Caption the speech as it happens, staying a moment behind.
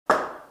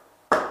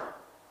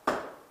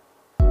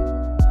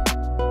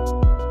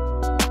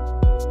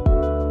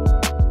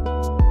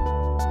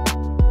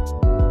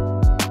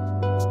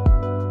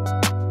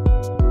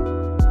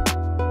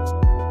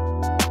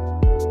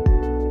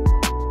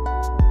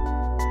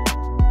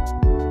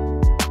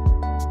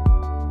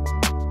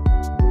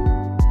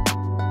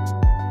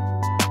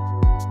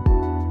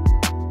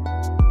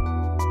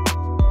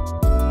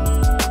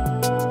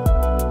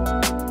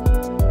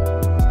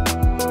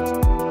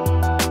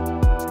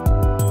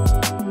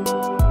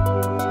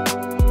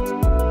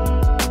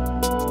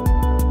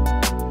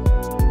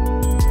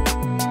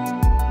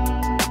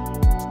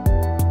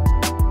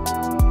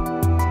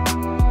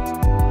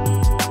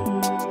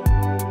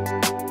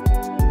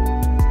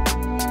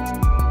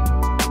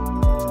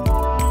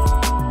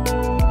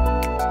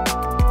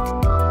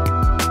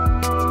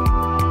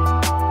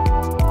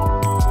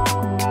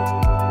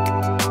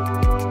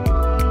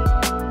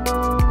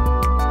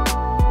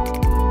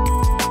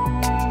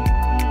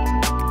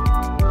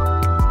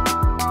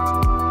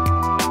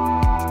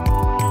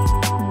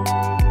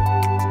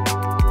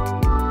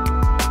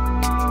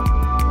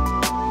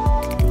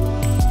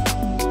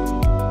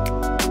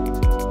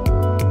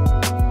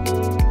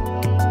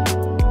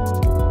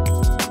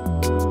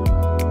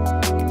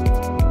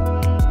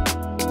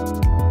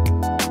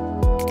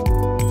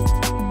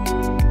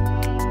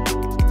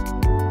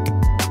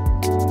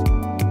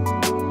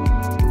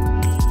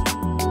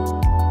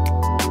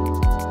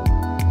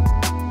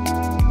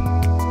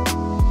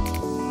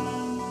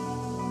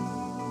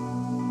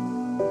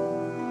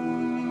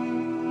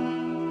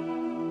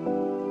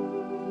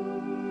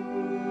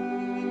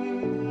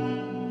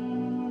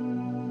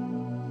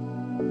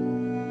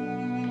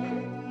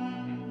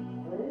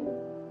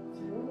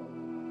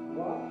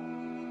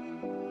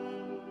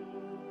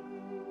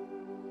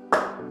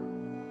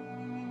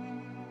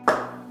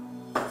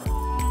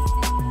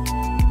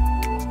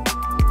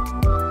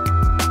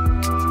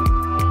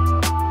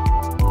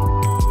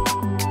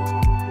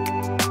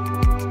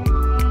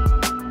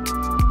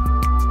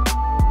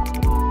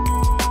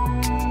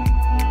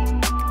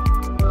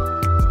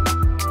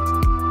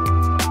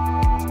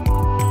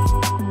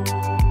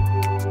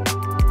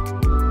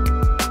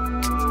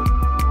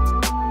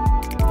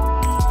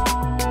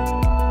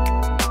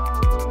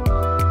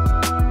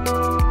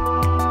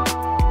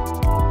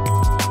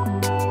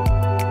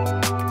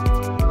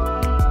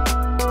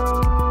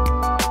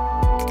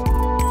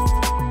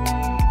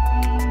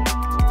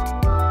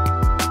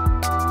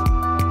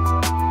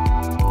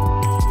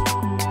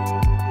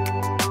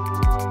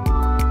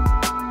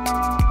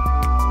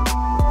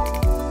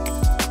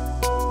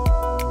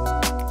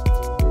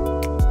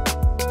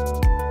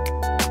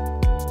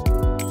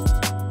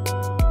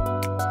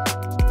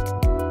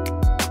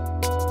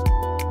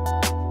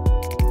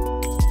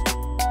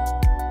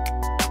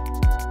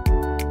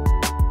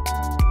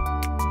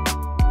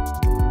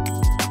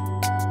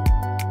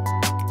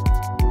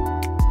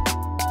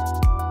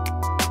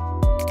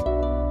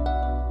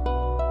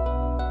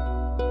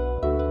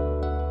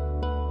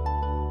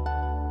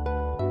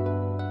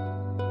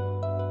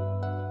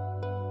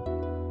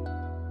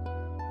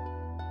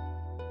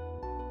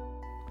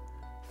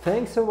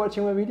Thanks for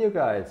watching my video,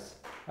 guys.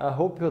 I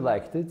hope you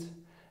liked it.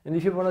 And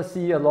if you want to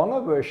see a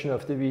longer version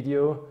of the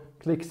video,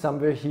 click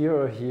somewhere here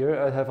or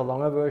here. I have a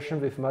longer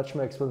version with much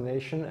more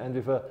explanation and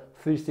with a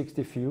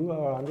 360 view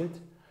around it.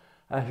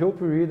 I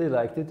hope you really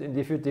liked it, and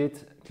if you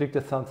did, click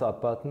the thumbs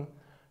up button.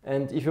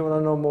 And if you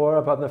want to know more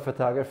about my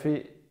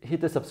photography,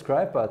 hit the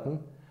subscribe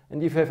button.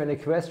 And if you have any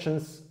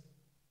questions,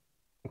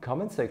 the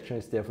comment section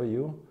is there for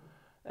you.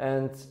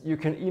 And you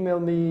can email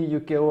me,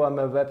 you go on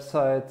my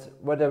website,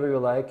 whatever you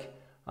like.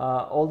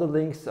 All the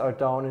links are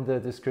down in the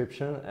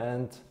description,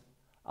 and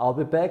I'll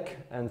be back,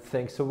 and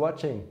thanks for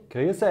watching.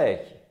 Grüß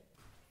euch!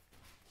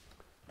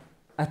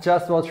 I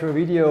just watched my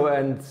video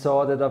and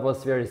saw that I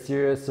was very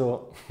serious,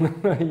 so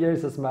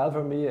here's a smile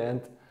from me, and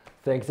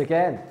thanks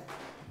again.